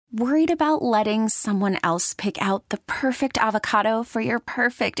Worried about letting someone else pick out the perfect avocado for your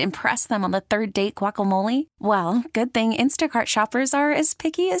perfect impress them on the third date guacamole? Well, good thing Instacart shoppers are as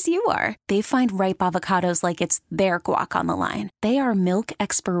picky as you are. They find ripe avocados like it's their guac on the line. They are milk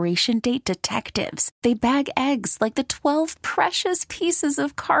expiration date detectives. They bag eggs like the 12 precious pieces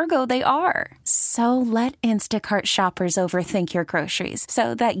of cargo they are. So let Instacart shoppers overthink your groceries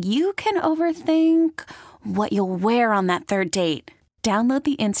so that you can overthink what you'll wear on that third date. Download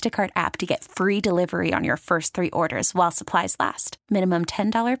the Instacart app to get free delivery on your first 3 orders while supplies last. Minimum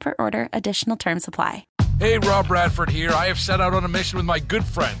 $10 per order. Additional terms apply. Hey, Rob Bradford here. I have set out on a mission with my good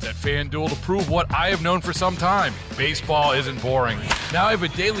friends at FanDuel to prove what I have known for some time. Baseball isn't boring. Now I have a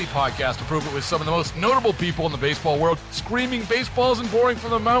daily podcast to prove it with some of the most notable people in the baseball world, screaming baseball isn't boring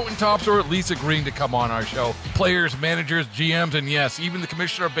from the mountaintops, or at least agreeing to come on our show. Players, managers, GMs, and yes, even the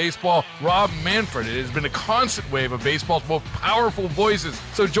commissioner of baseball, Rob Manfred. It has been a constant wave of baseball's most powerful voices.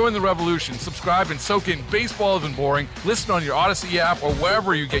 So join the revolution. Subscribe and soak in Baseball Isn't Boring. Listen on your Odyssey app or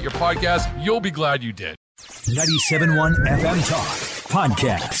wherever you get your podcasts. You'll be glad you did. 97.1 FM Talk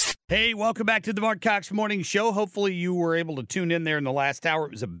Podcast. Hey, welcome back to the Marc Cox Morning Show. Hopefully you were able to tune in there in the last hour.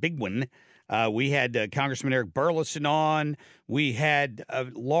 It was a big one. We had Congressman Eric Burleson on. We had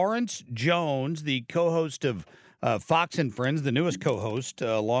Lawrence Jones, the co-host of Fox and Friends, the newest co-host,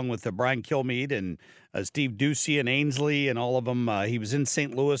 along with Brian Kilmeade and Steve Ducey and Ainsley and all of them. He was in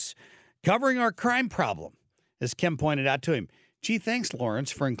St. Louis covering our crime problem, as Kim pointed out to him. Gee, thanks, Lawrence,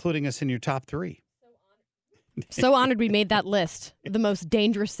 for including us in your top 3. So honored we made that list. The most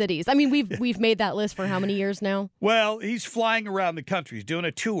dangerous cities. I mean, we've made that list for how many years now? Well, he's flying around the country. He's doing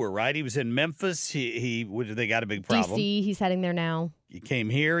a tour, right? He was in Memphis. They got a big problem. D.C., he's heading there now. He came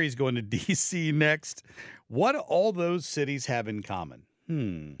here. He's going to D.C. next. What do all those cities have in common?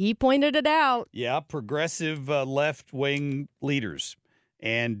 He pointed it out. Yeah, progressive left-wing leaders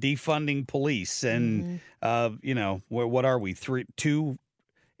and defunding police. And, what are we,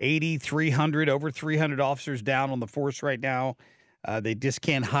 300, over 300 officers down on the force right now. They just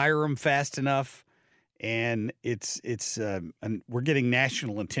can't hire them fast enough. And we're getting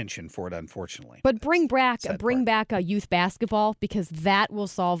national attention for it, unfortunately. But bring back youth basketball, because that will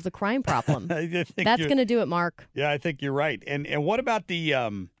solve the crime problem. That's going to do it, Mark. Yeah, I think you're right. And what about we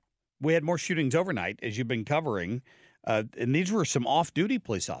had more shootings overnight, as you've been covering. And these were some off-duty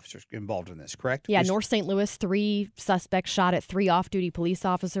police officers involved in this, correct? Yeah, North St. Louis, 3 suspects shot at 3 off-duty police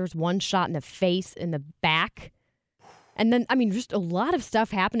officers, 1 shot in the face, in the back. And then, just a lot of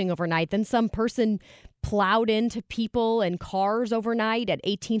stuff happening overnight. Then some person plowed into people and cars overnight at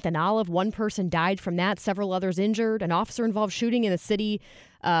 18th and Olive. 1 person died from that, several others injured. An officer-involved shooting in the city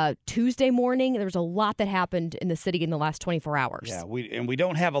Tuesday morning. There was a lot that happened in the city in the last 24 hours. Yeah, we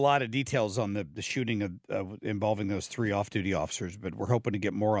don't have a lot of details on the shooting involving those 3 off-duty officers, but we're hoping to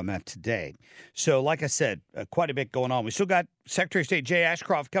get more on that today. So, like I said, quite a bit going on. We still got Secretary of State Jay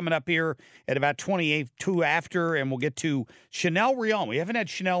Ashcroft coming up here at about 28 after, and we'll get to Chanel Rion. We haven't had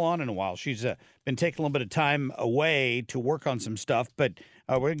Chanel on in a while. She's been taking a little bit of time away to work on some stuff, but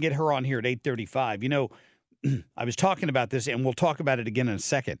we're going to get her on here at 8:35. I was talking about this, and we'll talk about it again in a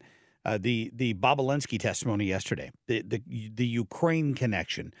second. The Bobulinski testimony yesterday, the Ukraine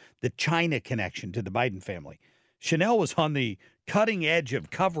connection, the China connection to the Biden family. Chanel was on the cutting edge of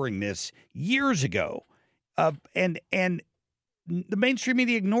covering this years ago, and the mainstream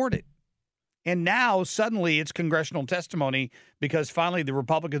media ignored it. And now, suddenly, it's congressional testimony because finally the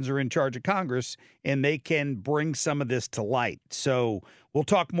Republicans are in charge of Congress and they can bring some of this to light. So we'll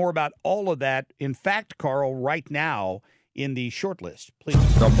talk more about all of that. In fact, Carl, right now in the short list, please.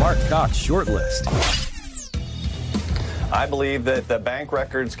 The Marc Cox short list. I believe that the bank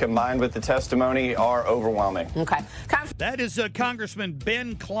records combined with the testimony are overwhelming. Okay. That is Congressman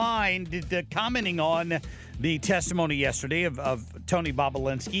Ben Cline commenting on the testimony yesterday of Tony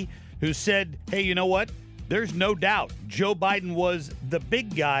Bobulinski, who said, hey, you know what? There's no doubt Joe Biden was the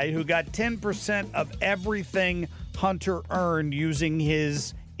big guy who got 10% of everything Hunter earned using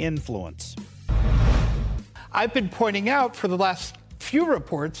his influence. I've been pointing out for the last few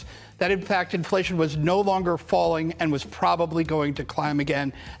reports that, in fact, inflation was no longer falling and was probably going to climb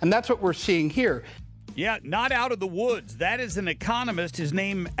again. And that's what we're seeing here. Yeah, not out of the woods. That is an economist. His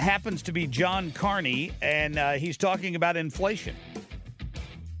name happens to be John Carney, and he's talking about inflation.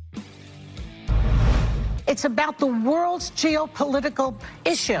 It's about the world's geopolitical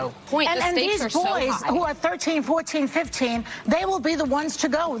issue. And these boys who are 13, 14, 15, they will be the ones to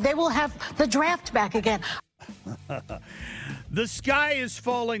go. They will have the draft back again. The sky is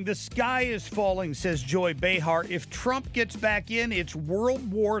falling. The sky is falling, says Joy Behar. If Trump gets back in, it's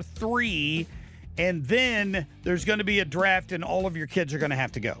World War III. and then there's going to be a draft, and all of your kids are going to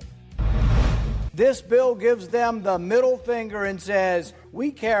have to go. This bill gives them the middle finger and says,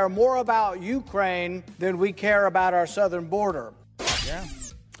 we care more about Ukraine than we care about our southern border. Yeah.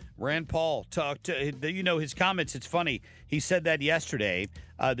 Rand Paul talked, his comments. It's funny. He said that yesterday.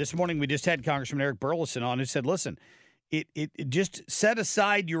 This morning, we just had Congressman Eric Burleson on who said, listen, it just set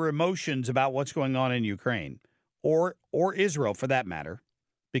aside your emotions about what's going on in Ukraine or Israel, for that matter,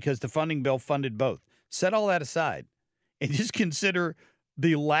 because the funding bill funded both. Set all that aside and just consider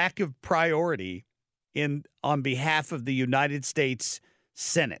the lack of priority on behalf of the United States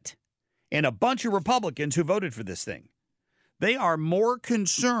Senate and a bunch of Republicans who voted for this thing. They are more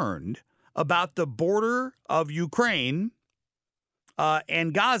concerned about the border of Ukraine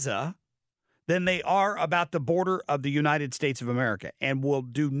and Gaza than they are about the border of the United States of America, and will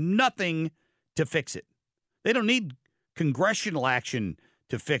do nothing to fix it. They don't need congressional action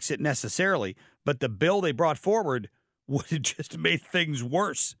to fix it necessarily, but the bill they brought forward would have just made things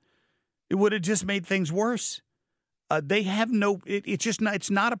worse. It would have just made things worse. They have it's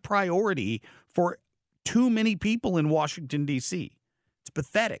not a priority for too many people in Washington, D.C. It's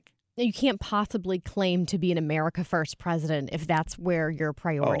pathetic. You can't possibly claim to be an America First president if that's where your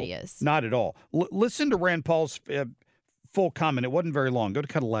priority is. Not at all. Listen to Rand Paul's full comment. It wasn't very long. Go to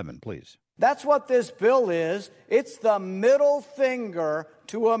cut 11, please. That's what this bill is. It's the middle finger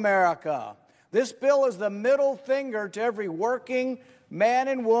to America. This bill is the middle finger to every working man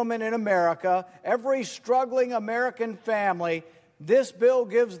and woman in America, every struggling American family. This bill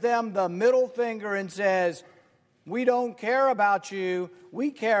gives them the middle finger and says, we don't care about you. We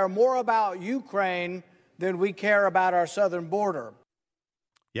care more about Ukraine than we care about our southern border.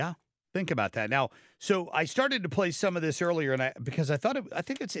 Yeah, think about that. Now, so I started to play some of this earlier, because I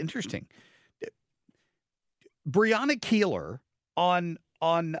think it's interesting. Breonna Keeler on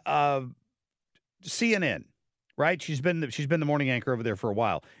CNN, right? She's been the morning anchor over there for a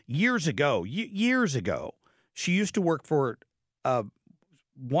while. Years ago, she used to work for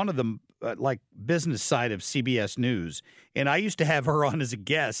one of the business side of CBS News, and I used to have her on as a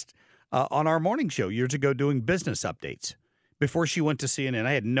guest on our morning show years ago doing business updates before she went to CNN.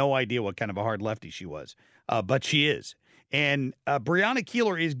 I had no idea what kind of a hard lefty she was, but she is. And Breonna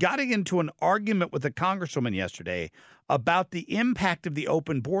Keeler is getting into an argument with a congresswoman yesterday about the impact of the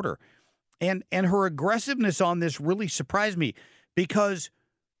open border, and her aggressiveness on this really surprised me, because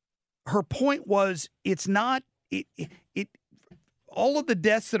her point was it's not all of the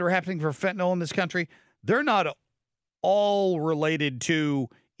deaths that are happening for fentanyl in this country, they're not all related to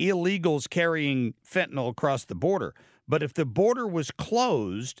illegals carrying fentanyl across the border. But if the border was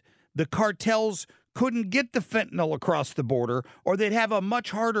closed, the cartels couldn't get the fentanyl across the border, or they'd have a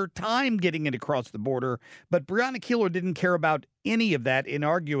much harder time getting it across the border. But Breonna Keeler didn't care about any of that in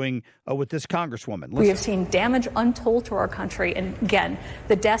arguing with this congresswoman. Listen. We have seen damage untold to our country, and again,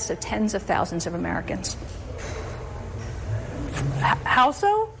 the deaths of tens of thousands of Americans. How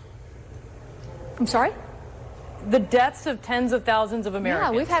so? I'm sorry? The deaths of tens of thousands of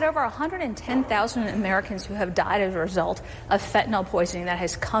Americans. Yeah, we've had over 110,000 Americans who have died as a result of fentanyl poisoning that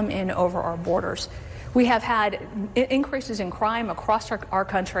has come in over our borders. We have had increases in crime across our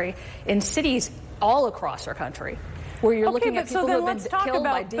country, in cities all across our country, where you're looking at people who have been killed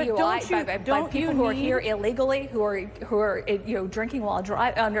by DUI, by people who are here illegally, who are drinking while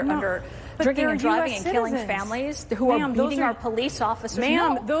drinking and driving and killing families, who are beating our police officers.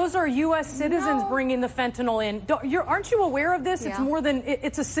 Ma'am, those are U.S. citizens bringing the fentanyl in. Aren't you aware of this? Yeah. It's more than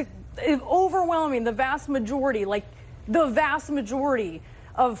it's overwhelming. The vast majority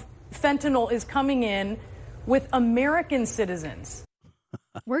of fentanyl is coming in with American citizens.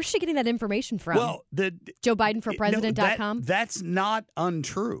 Where's she getting that information from? Well, JoeBidenForPresident.com? That's not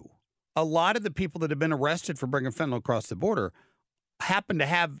untrue. A lot of the people that have been arrested for bringing fentanyl across the border happen to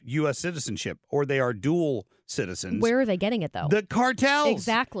have U.S. citizenship, or they are dual citizens. Where are they getting it, though? The cartels.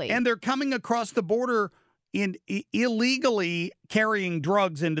 Exactly. And they're coming across the border in illegally carrying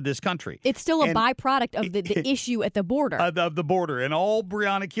drugs into this country. It's still a byproduct of the issue at the border. Of the border. And all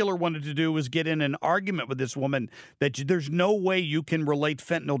Breonna Keeler wanted to do was get in an argument with this woman that there's no way you can relate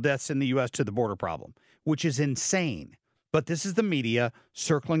fentanyl deaths in the U.S. to the border problem, which is insane. But this is the media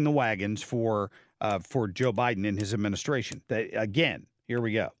circling the wagons for Joe Biden and his administration. Again, here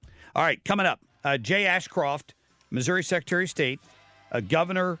we go. All right, coming up, Jay Ashcroft, Missouri Secretary of State, a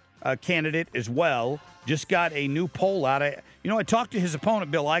governor candidate as well, just got a new poll out. I talked to his opponent,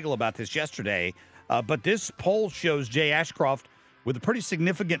 Bill Eigel, about this yesterday, but this poll shows Jay Ashcroft with a pretty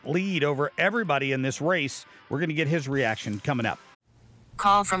significant lead over everybody in this race. We're going to get his reaction coming up.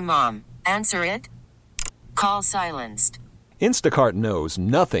 Call from mom. Answer it. Call silenced. Instacart knows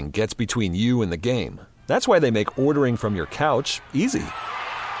nothing gets between you and the game. That's why they make ordering from your couch easy.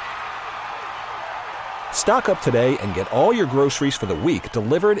 Stock up today and get all your groceries for the week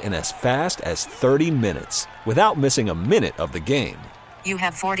delivered in as fast as 30 minutes without missing a minute of the game. You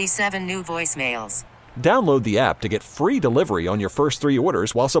have 47 new voicemails. Download the app to get free delivery on your first 3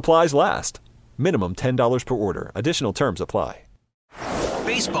 orders while supplies last. Minimum $10 per order. Additional terms apply.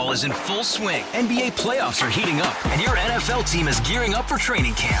 Baseball is in full swing. NBA playoffs are heating up, and your NFL team is gearing up for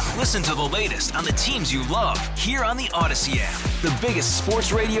training camp. Listen to the latest on the teams you love here on the Odyssey app. The biggest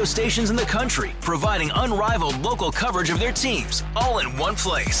sports radio stations in the country, providing unrivaled local coverage of their teams, all in one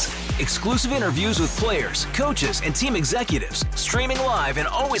place. Exclusive interviews with players, coaches, and team executives, streaming live and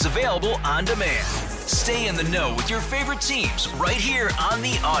always available on demand. Stay in the know with your favorite teams right here on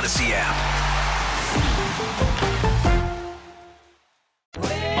the Odyssey app.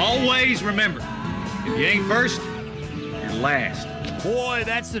 Always remember, if you ain't first, you're last. Boy,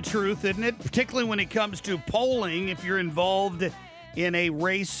 that's the truth, isn't it? Particularly when it comes to polling, if you're involved in a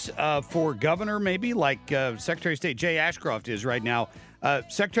race for governor, maybe, like Secretary of State Jay Ashcroft is right now.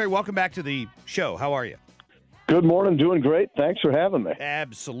 Secretary, welcome back to the show. How are you? Good morning. Doing great. Thanks for having me.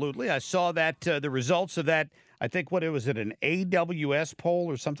 Absolutely. I saw that the results of that, I think, what was it, an AWS poll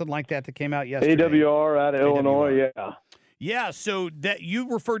or something like that came out yesterday? AWR out of Illinois, yeah. Yeah, so that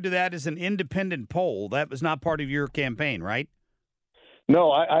you referred to that as an independent poll. That was not part of your campaign, right?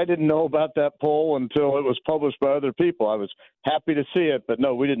 No, I didn't know about that poll until it was published by other people. I was happy to see it, but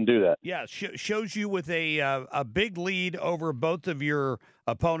no, we didn't do that. Yeah, shows you with a big lead over both of your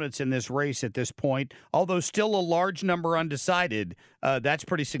opponents in this race at this point. Although still a large number undecided, that's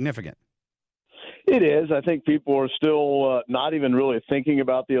pretty significant. It is. I think people are still not even really thinking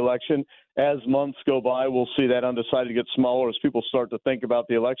about the election. As months go by, we'll see that undecided get smaller as people start to think about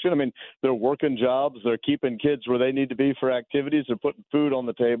the election. I mean, they're working jobs. They're keeping kids where they need to be for activities. They're putting food on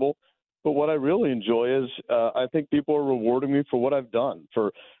the table. But what I really enjoy is I think people are rewarding me for what I've done,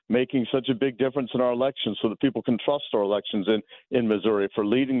 for making such a big difference in our elections so that people can trust our elections in Missouri, for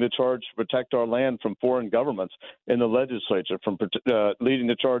leading the charge to protect our land from foreign governments in the legislature, from leading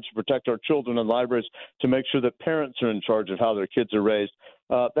the charge to protect our children in libraries, to make sure that parents are in charge of how their kids are raised.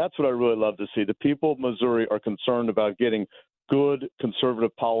 That's what I really love to see. The people of Missouri are concerned about getting good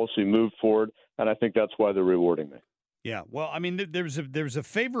conservative policy moved forward, and I think that's why they're rewarding me. Yeah, well, I mean, there's a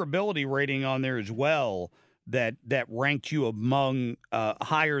favorability rating on there as well that ranked you among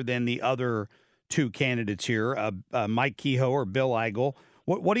higher than the other two candidates here, Mike Kehoe or Bill Eigel.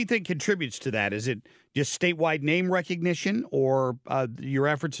 What do you think contributes to that? Is it just statewide name recognition or your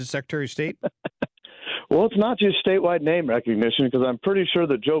efforts as Secretary of State? Well, it's not just statewide name recognition, because I'm pretty sure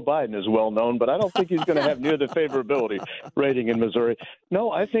that Joe Biden is well known, but I don't think he's going to have near the favorability rating in Missouri.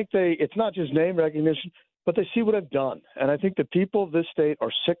 No, I think it's not just name recognition, but they see what I've done. And I think the people of this state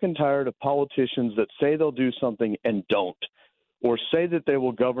are sick and tired of politicians that say they'll do something and don't, or say that they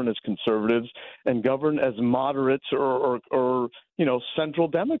will govern as conservatives and govern as moderates or central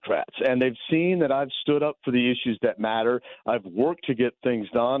Democrats. And they've seen that I've stood up for the issues that matter. I've worked to get things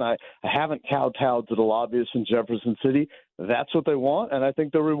done. I haven't kowtowed to the lobbyists in Jefferson City. That's what they want, and I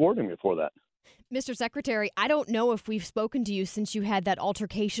think they're rewarding me for that. Mr. Secretary, I don't know if we've spoken to you since you had that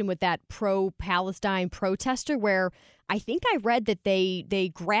altercation with that pro-Palestine protester where I think I read that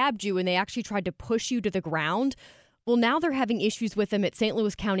they grabbed you and they actually tried to push you to the ground. Well, now they're having issues with them at St.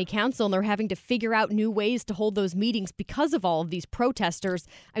 Louis County Council, and they're having to figure out new ways to hold those meetings because of all of these protesters.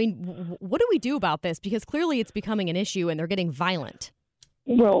 I mean, what do we do about this? Because clearly it's becoming an issue and they're getting violent.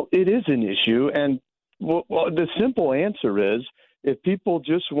 Well, it is an issue, and the simple answer is, if people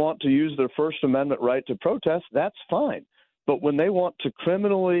just want to use their First Amendment right to protest, that's fine. But when they want to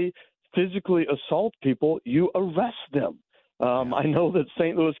criminally, physically assault people, you arrest them. I know that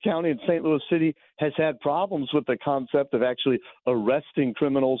St. Louis County and St. Louis City has had problems with the concept of actually arresting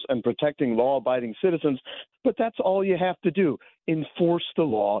criminals and protecting law-abiding citizens, but that's all you have to do. Enforce the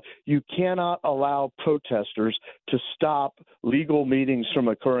law. You cannot allow protesters to stop legal meetings from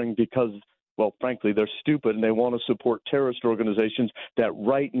occurring because, well, frankly, they're stupid and they want to support terrorist organizations that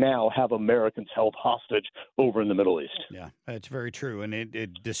right now have Americans held hostage over in the Middle East. Yeah, that's very true. And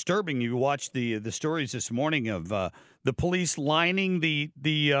it disturbing. You watched the stories this morning of the police lining the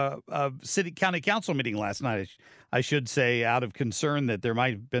city county council meeting last night, I should say, out of concern that there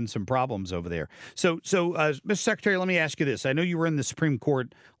might have been some problems over there. So, Mr. Secretary, let me ask you this. I know you were in the Supreme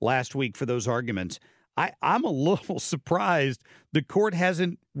Court last week for those arguments. I'm a little surprised the court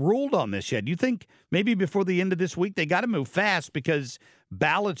hasn't ruled on this yet. Do you think maybe before the end of this week they got to move fast because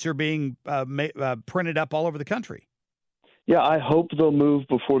ballots are being printed up all over the country? Yeah, I hope they'll move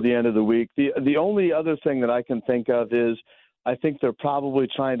before the end of the week. The only other thing that I can think of is I think they're probably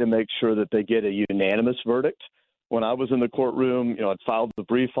trying to make sure that they get a unanimous verdict. When I was in the courtroom, I'd filed the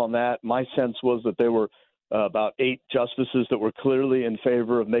brief on that. My sense was that there were about 8 justices that were clearly in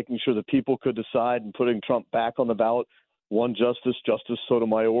favor of making sure that people could decide and putting Trump back on the ballot. One justice, Justice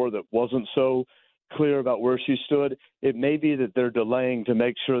Sotomayor, that wasn't so clear about where she stood. It may be that they're delaying to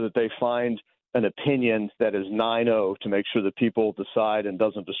make sure that they find an opinion that is 9-0 to make sure that people decide and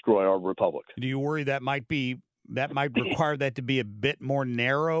doesn't destroy our republic. Do you worry that might require that to be a bit more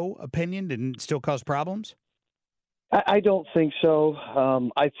narrow opinion and still cause problems? I don't think so.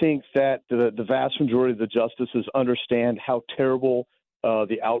 I think that the vast majority of the justices understand how terrible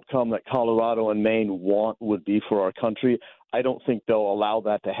the outcome that Colorado and Maine want would be for our country. I don't think they'll allow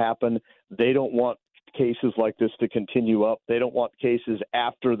that to happen. They don't want cases like this to continue up. They don't want cases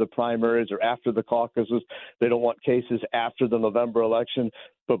after the primaries or after the caucuses. They don't want cases after the November election,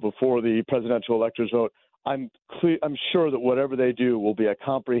 but before the presidential electors vote. I'm sure that whatever they do will be a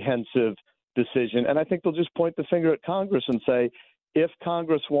comprehensive decision. And I think they'll just point the finger at Congress and say, if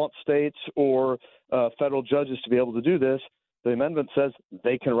Congress wants states or federal judges to be able to do this, the amendment says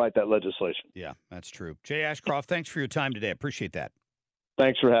they can write that legislation. Yeah, that's true. Jay Ashcroft, thanks for your time today. I appreciate that.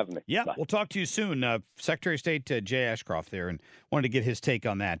 Thanks for having me. Yeah, Bye. We'll talk to you soon. Secretary of State Jay Ashcroft there, and wanted to get his take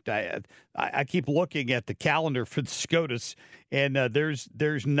on that. I keep looking at the calendar for the SCOTUS, and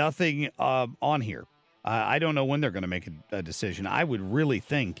there's nothing on here. I don't know when they're going to make a decision. I would really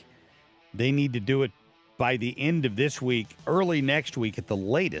think they need to do it by the end of this week, early next week at the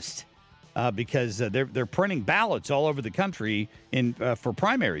latest, because they're printing ballots all over the country for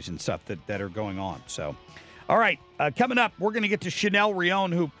primaries and stuff that are going on. So, all right, coming up, we're going to get to Chanel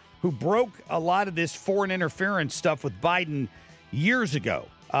Rion, who broke a lot of this foreign interference stuff with Biden years ago.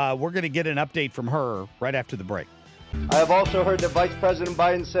 We're going to get an update from her right after the break. I have also heard that Vice President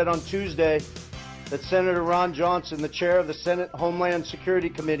Biden said on Tuesday that Senator Ron Johnson, the chair of the Senate Homeland Security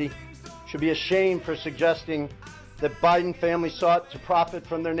Committee, should be ashamed for suggesting that Biden family sought to profit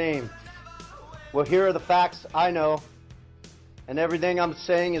from their name. Well, here are the facts I know, and everything I'm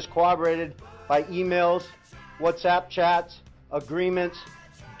saying is corroborated by emails, WhatsApp chats, agreements,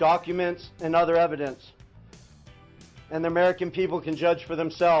 documents, and other evidence. And the American people can judge for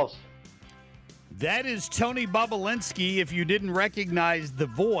themselves. That is Tony Bobulinski, if you didn't recognize the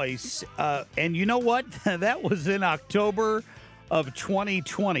voice. And you know what? That was in October of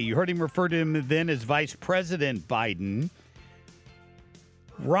 2020. You heard him refer to him then as Vice President Biden.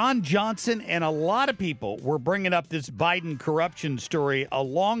 Ron Johnson and a lot of people were bringing up this Biden corruption story a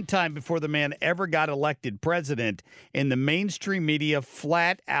long time before the man ever got elected president, and the mainstream media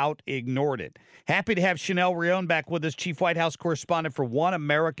flat out ignored it. Happy to have Chanel Rion back with us, Chief White House Correspondent for One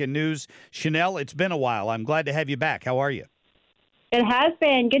American News. Chanel, it's been a while. I'm glad to have you back. How are you? It has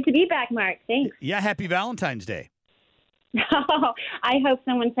been. Good to be back, Mark. Thanks. Yeah, happy Valentine's Day. Oh, I hope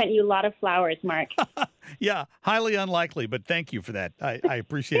someone sent you a lot of flowers, Mark. Yeah, highly unlikely, but thank you for that. I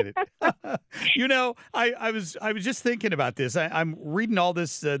appreciate it. I was just thinking about this. I'm reading all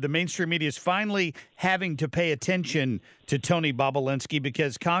this. The mainstream media is finally having to pay attention to Tony Bobulinski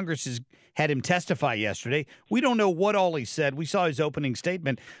because Congress has had him testify yesterday. We don't know what all he said. We saw his opening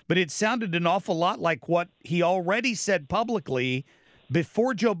statement, but it sounded an awful lot like what he already said publicly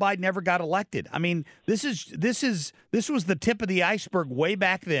before Joe Biden ever got elected. I mean, this was the tip of the iceberg way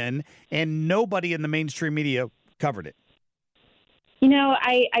back then, and nobody in the mainstream media covered it. You know,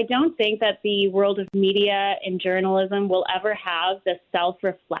 I don't think that the world of media and journalism will ever have the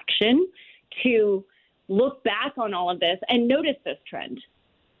self-reflection to look back on all of this and notice this trend.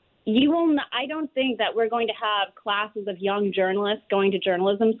 I don't think that we're going to have classes of young journalists going to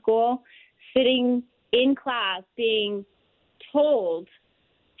journalism school, sitting in class being told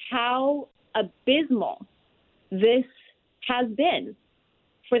how abysmal this has been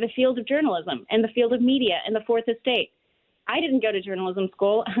for the field of journalism and the field of media and the fourth estate. I didn't go to journalism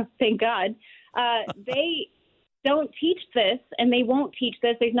school, thank God. They don't teach this, and they won't teach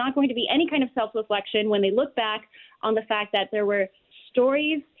this. There's not going to be any kind of self-reflection when they look back on the fact that there were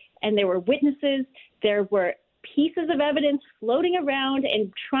stories and there were witnesses, there were pieces of evidence floating around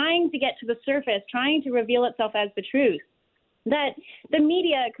and trying to get to the surface, trying to reveal itself as the truth, that the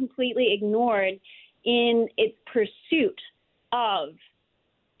media completely ignored in its pursuit of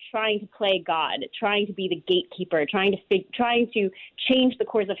trying to play God, trying to be the gatekeeper, trying to change the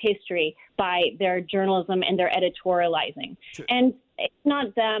course of history by their journalism and their editorializing. Sure. And it's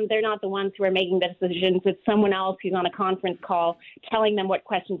not them. They're not the ones who are making the decisions. It's someone else who's on a conference call telling them what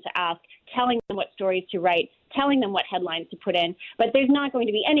questions to ask, telling them what stories to write, telling them what headlines to put in. But there's not going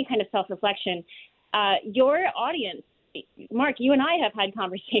to be any kind of self-reflection. Your audience, Mark, you and I have had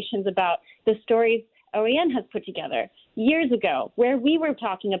conversations about the stories OAN has put together years ago, where we were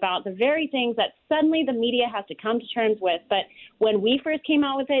talking about the very things that suddenly the media has to come to terms with. But when we first came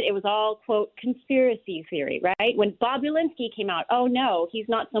out with it, it was all, quote, conspiracy theory, right? When Bob Ulinsky came out, oh, no, he's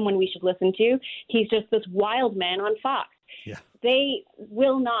not someone we should listen to. He's just this wild man on Fox. Yeah. They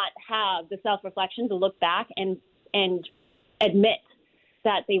will not have the self-reflection to look back and admit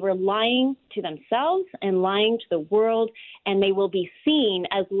that they were lying to themselves and lying to the world, and they will be seen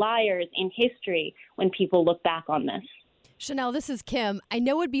as liars in history when people look back on this. Chanel, this is Kim. I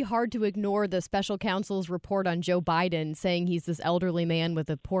know it'd be hard to ignore the special counsel's report on Joe Biden saying he's this elderly man with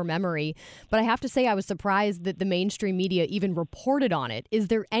a poor memory, but I have to say I was surprised that the mainstream media even reported on it. Is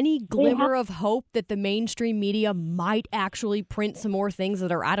there any glimmer of hope that the mainstream media might actually print some more things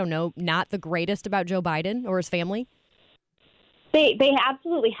that are, I don't know, not the greatest about Joe Biden or his family? They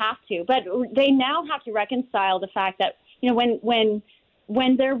absolutely have to, but they now have to reconcile the fact that, you know,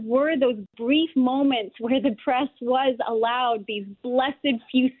 when there were those brief moments where the press was allowed these blessed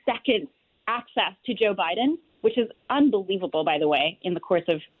few seconds access to Joe Biden, which is unbelievable, by the way, in the course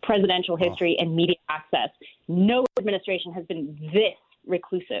of presidential history and media access. No administration has been this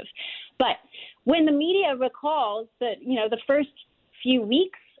reclusive. But when the media recalls that, you know, the first few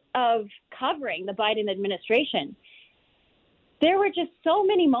weeks of covering the Biden administration, there were just so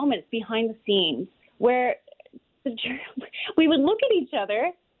many moments behind the scenes where we would look at each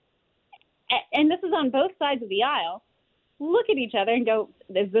other, and this is on both sides of the aisle, look at each other and go,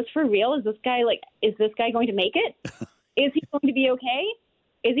 is this for real? Is this guy going to make it? Is he going to be okay?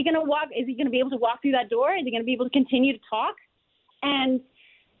 Is he going to be able to walk through that door? Is he going to be able to continue to talk? And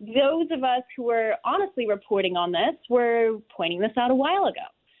those of us who were honestly reporting on this were pointing this out a while ago.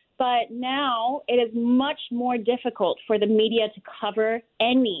 But now it is much more difficult for the media to cover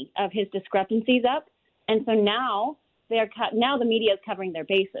any of his discrepancies up. And so now the media is covering their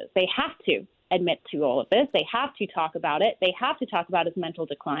bases. They have to admit to all of this. They have to talk about it. They have to talk about his mental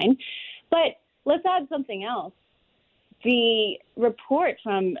decline. But let's add something else. The report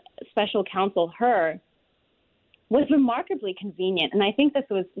from Special Counsel Hur was remarkably convenient. And I think this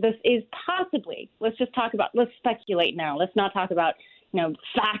is possibly, let's speculate now. Let's not talk about, you know,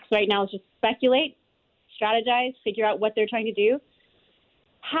 facts right now. Let's just speculate, strategize, figure out what they're trying to do.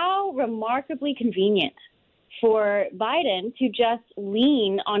 How remarkably convenient for Biden to just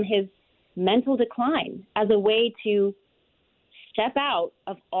lean on his mental decline as a way to step out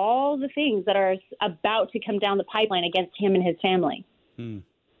of all the things that are about to come down the pipeline against him and his family.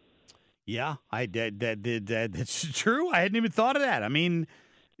 Yeah, that's true. I hadn't even thought of that. I mean,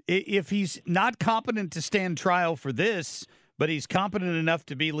 if he's not competent to stand trial for this, but he's competent enough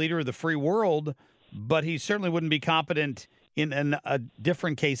to be leader of the free world, but he certainly wouldn't be competent in a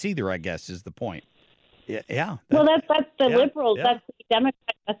different case either, I guess, is the point. Yeah. Well, that's the liberals. Yeah. That's the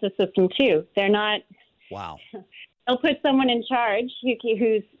Democrat justice system, too. They're not. Wow. They'll put someone in charge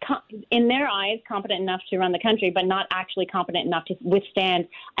who's, in their eyes, competent enough to run the country, but not actually competent enough to withstand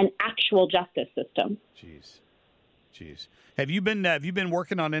an actual justice system. Jeez. Have you been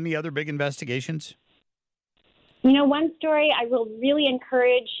working on any other big investigations? You know, one story I will really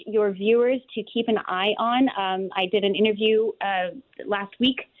encourage your viewers to keep an eye on. I did an interview last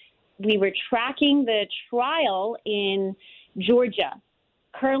week. We were tracking the trial in Georgia,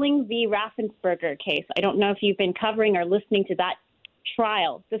 Curling v. Raffensperger case. I don't know if you've been covering or listening to that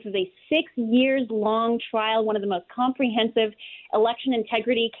trial. This is a 6 years long trial, one of the most comprehensive election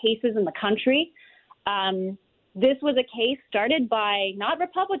integrity cases in the country. This was a case started by not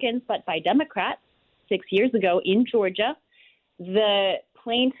Republicans, but by Democrats 6 years ago in Georgia. The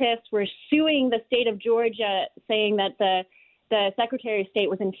plaintiffs were suing the state of Georgia, saying that the Secretary of State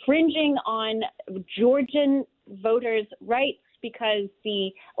was infringing on Georgian voters' rights because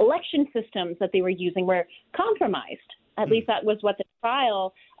the election systems that they were using were compromised. At least that was what the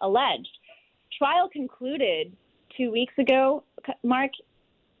trial alleged. Trial concluded 2 weeks ago, Mark.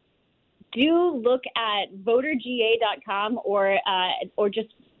 Do look at voterga.com or just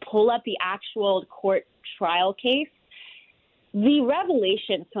pull up the actual court trial case. The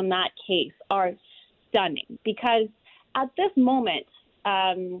revelations from that case are stunning because at this moment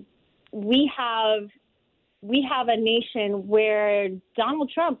we have a nation where Donald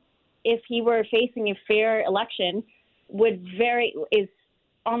Trump, if he were facing a fair election, is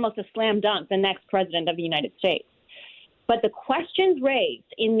almost a slam dunk the next president of the United States. But the questions raised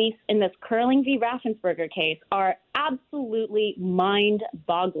in this Curling v. Raffensperger case are absolutely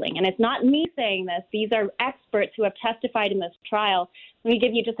mind-boggling. And it's not me saying this. These are experts who have testified in this trial. Let me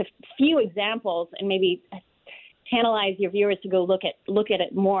give you just a few examples and maybe tantalize your viewers to go look at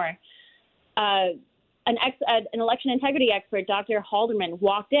it more. An election integrity expert, Dr. Halderman,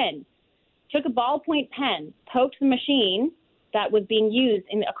 walked in took a ballpoint pen, poked the machine that was being used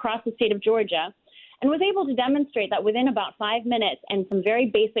across the state of Georgia, and was able to demonstrate that within about 5 minutes and some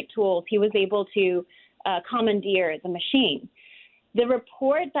very basic tools, he was able to commandeer the machine. The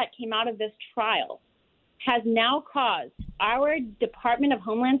report that came out of this trial has now caused our Department of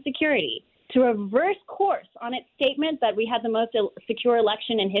Homeland Security to reverse course on its statement that we had the most secure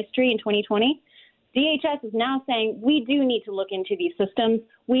election in history in 2020. DHS is now saying we do need to look into these systems.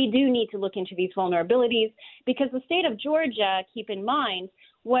 We do need to look into these vulnerabilities because the state of Georgia, keep in mind,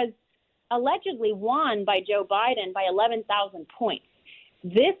 was allegedly won by Joe Biden by 11,000 points.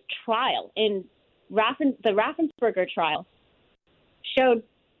 This trial in the Raffensperger trial showed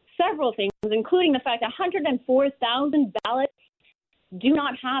several things, including the fact that 104,000 ballots do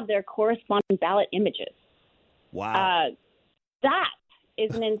not have their corresponding ballot images. Wow. That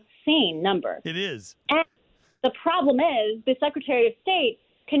is an insane number. It is. And the problem is the Secretary of State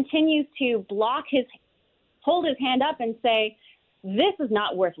continues to hold his hand up and say, this is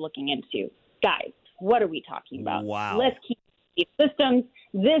not worth looking into. Guys, what are we talking about? Wow. Let's keep these systems.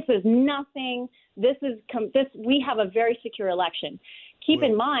 This is nothing. We have a very secure election. Keep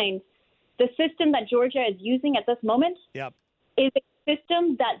in mind, the system that Georgia is using at this moment is a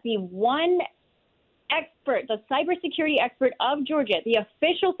system that the one expert, the cybersecurity expert of Georgia, the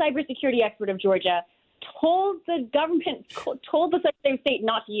official cybersecurity expert of Georgia, told the government, told the Secretary of State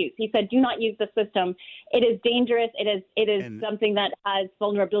not to use. He said, do not use the system. It is dangerous. It is something that has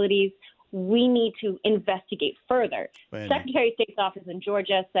vulnerabilities. We need to investigate further. Secretary of State's office in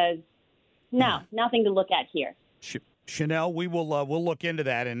Georgia says, no, nothing to look at here. Chanel, we'll look into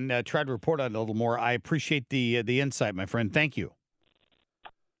that and try to report on it a little more. I appreciate the insight, my friend. Thank you.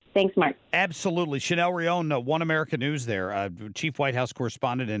 Thanks, Mark. Absolutely. Chanel Rion, One America News there, Chief White House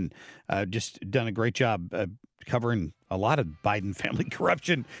Correspondent, and just done a great job covering a lot of Biden family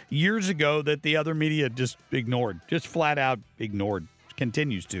corruption years ago that the other media just ignored, just flat out ignored,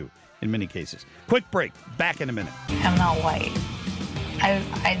 continues to in many cases. Quick break. Back in a minute. I'm not white.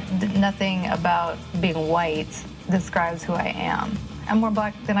 Nothing about being white describes who I am. I'm more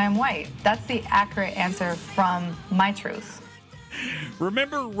black than I'm white. That's the accurate answer from my truth.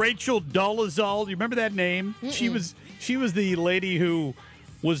 Remember Rachel Dolezal? You remember that name? Mm-mm. She was the lady who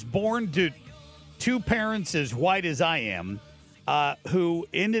was born to two parents as white as I am, who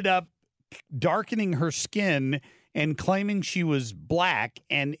ended up darkening her skin and claiming she was black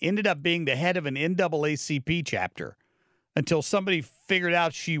and ended up being the head of an NAACP chapter until somebody figured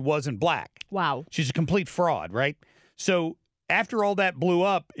out she wasn't black. Wow. She's a complete fraud, right? So after all that blew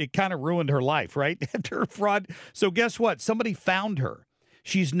up, it kind of ruined her life, right? After her fraud. So guess what? Somebody found her.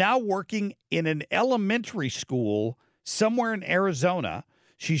 She's now working in an elementary school somewhere in Arizona.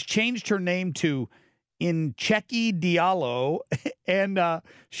 She's changed her name to Incheki Diallo, and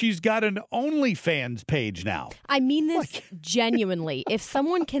she's got an OnlyFans page now. I mean this genuinely. If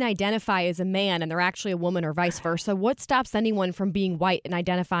someone can identify as a man and they're actually a woman or vice versa, what stops anyone from being white and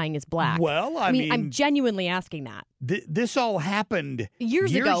identifying as black? Well, I mean I'm genuinely asking that. This all happened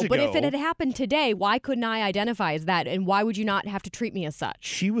years ago, but if it had happened today, why couldn't I identify as that, and why would you not have to treat me as such?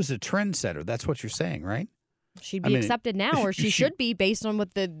 She was a trendsetter. That's what you're saying, right? She'd be accepted now, or she should be based on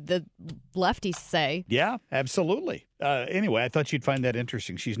what the lefties say. Yeah, absolutely. Anyway, I thought you'd find that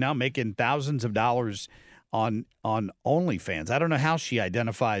interesting. She's now making thousands of dollars on OnlyFans. I don't know how she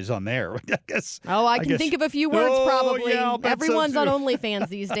identifies on there. I guess. Oh, I can think of a few words probably. Yeah, everyone's on OnlyFans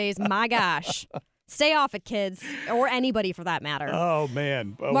these days. My gosh. Stay off it, kids, or anybody for that matter. Oh,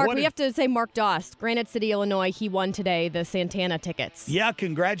 man. Mark, we have to say Mark Dost, Granite City, Illinois, he won today the Santana tickets. Yeah,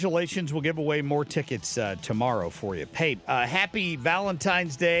 congratulations. We'll give away more tickets tomorrow for you. Hey, happy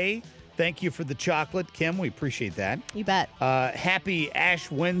Valentine's Day. Thank you for the chocolate, Kim. We appreciate that. You bet. Happy Ash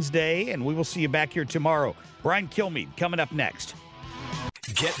Wednesday, and we will see you back here tomorrow. Brian Kilmeade coming up next.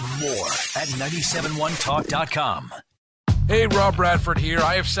 Get more at 971talk.com. Hey, Rob Bradford here.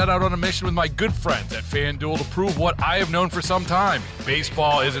 I have set out on a mission with my good friends at FanDuel to prove what I have known for some time.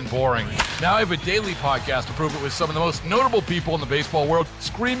 Baseball isn't boring. Now I have a daily podcast to prove it with some of the most notable people in the baseball world,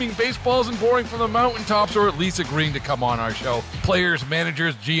 screaming baseball isn't boring from the mountaintops, or at least agreeing to come on our show. Players,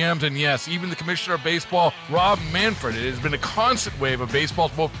 managers, GMs, and yes, even the commissioner of baseball, Rob Manfred. It has been a constant wave of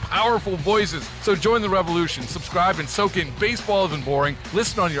baseball's most powerful voices. So join the revolution. Subscribe and soak in Baseball Isn't Boring.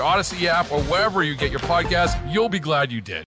 Listen on your Odyssey app or wherever you get your podcasts. You'll be glad you did.